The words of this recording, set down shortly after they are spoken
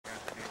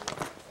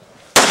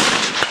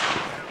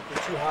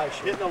too high,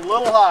 Shane. Hitting a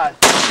little high.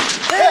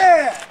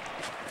 Yeah!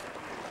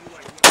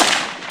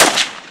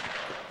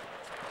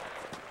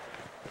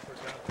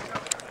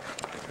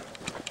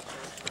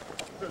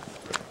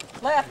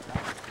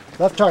 Left.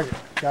 Left target.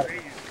 Got it.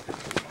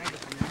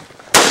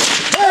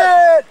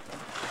 Hit!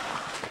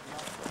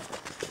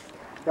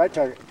 Right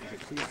target.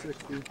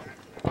 260.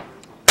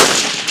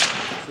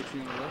 60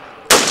 on the left.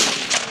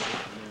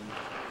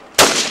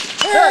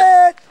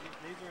 Hit!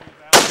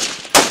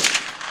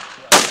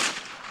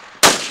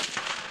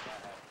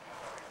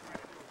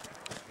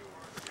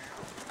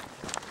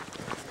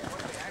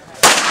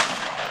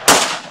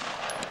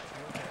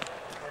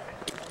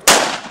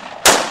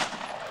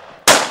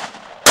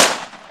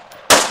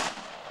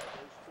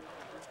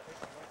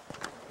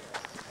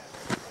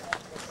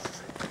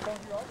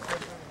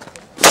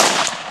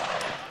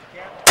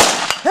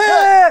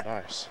 Hit!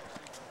 Nice.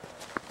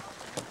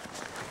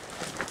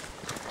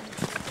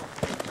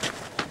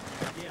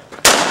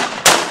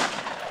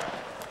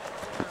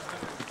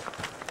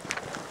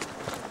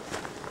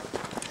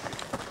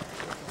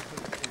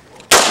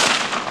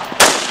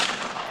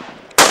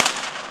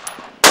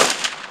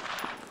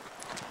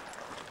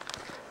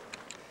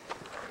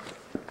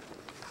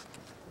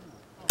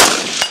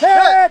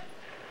 Hit!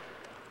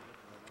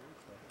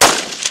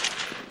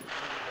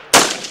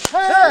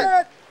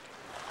 Hit!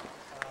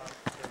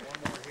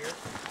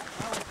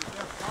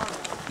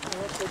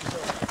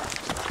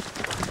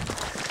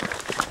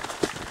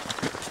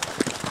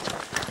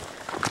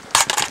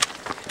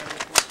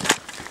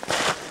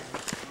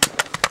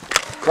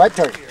 Right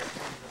target.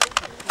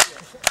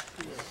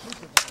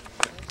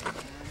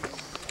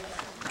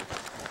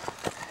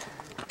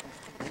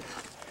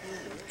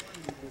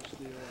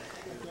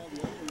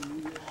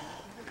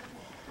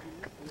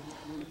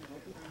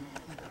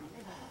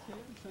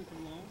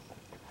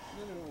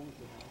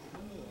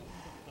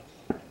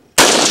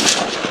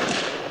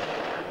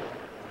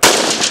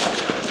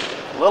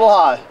 Little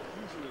high.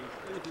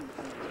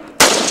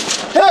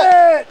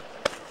 Hit!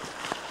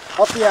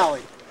 Up the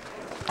alley.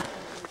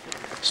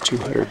 It's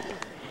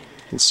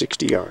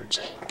 260 yards.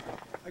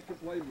 I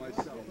could blame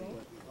myself, but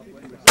I'll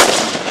blame myself.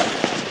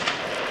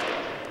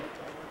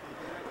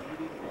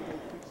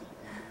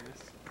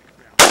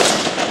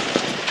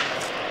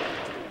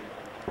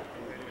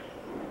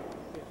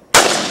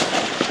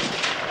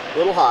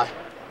 Little high.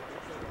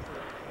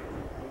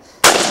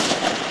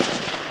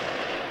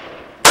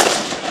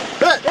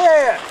 Hit!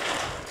 Yeah!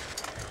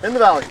 In the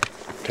valley.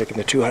 Taking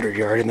the 200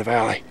 yard in the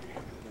valley.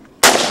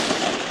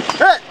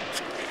 Hit!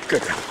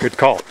 Good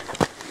call.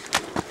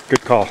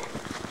 Good call.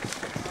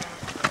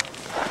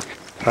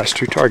 Last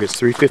two targets,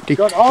 350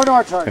 Going on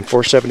our target. and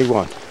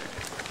 471.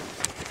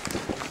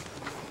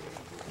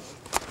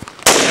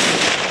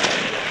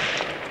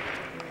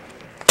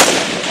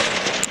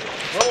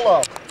 Little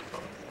low.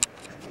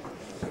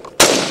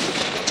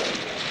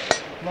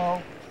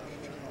 Low.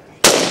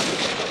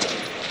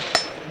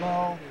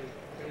 Low.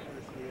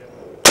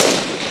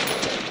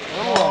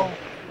 Little low.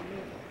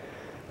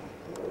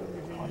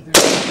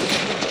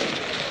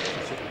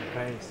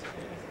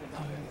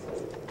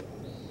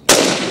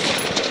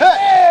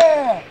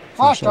 Yeah!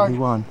 Flash target.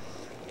 471.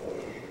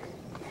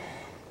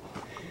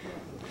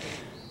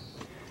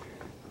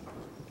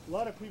 A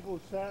lot of people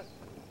sat.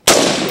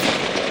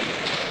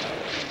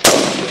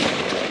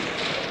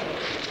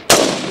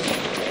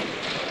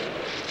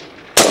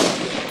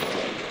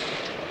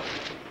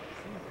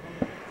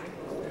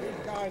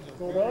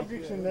 Gold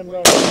objects in them.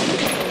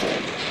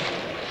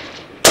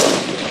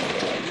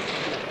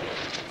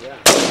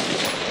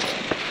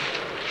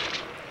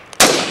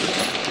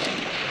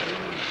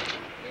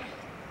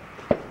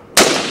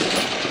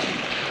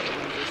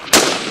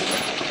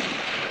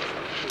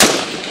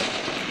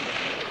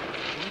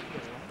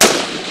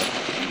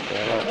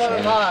 Let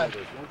him hide.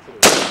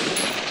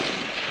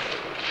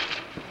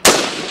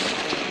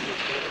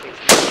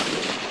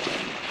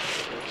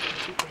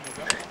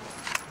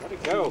 Let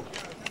it go.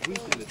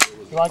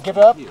 You want to give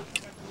it up?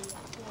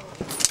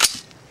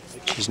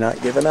 She's not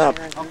giving up.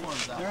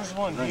 There's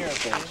one here.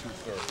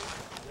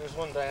 There's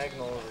one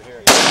diagonal over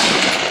here.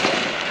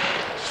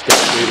 She's got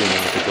shooting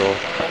under control.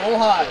 A little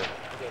high.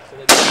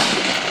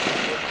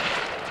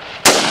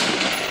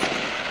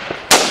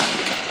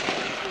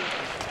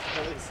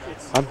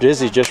 I'm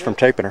dizzy just from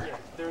taping her.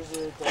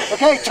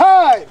 Okay,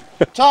 time!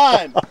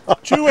 Time.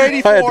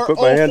 284. I had to put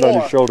my hand on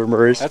your shoulder,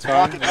 Maurice.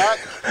 Knock it back.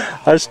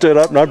 I stood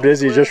up and I'm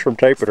dizzy just from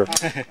taping her.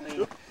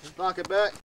 Knock it back.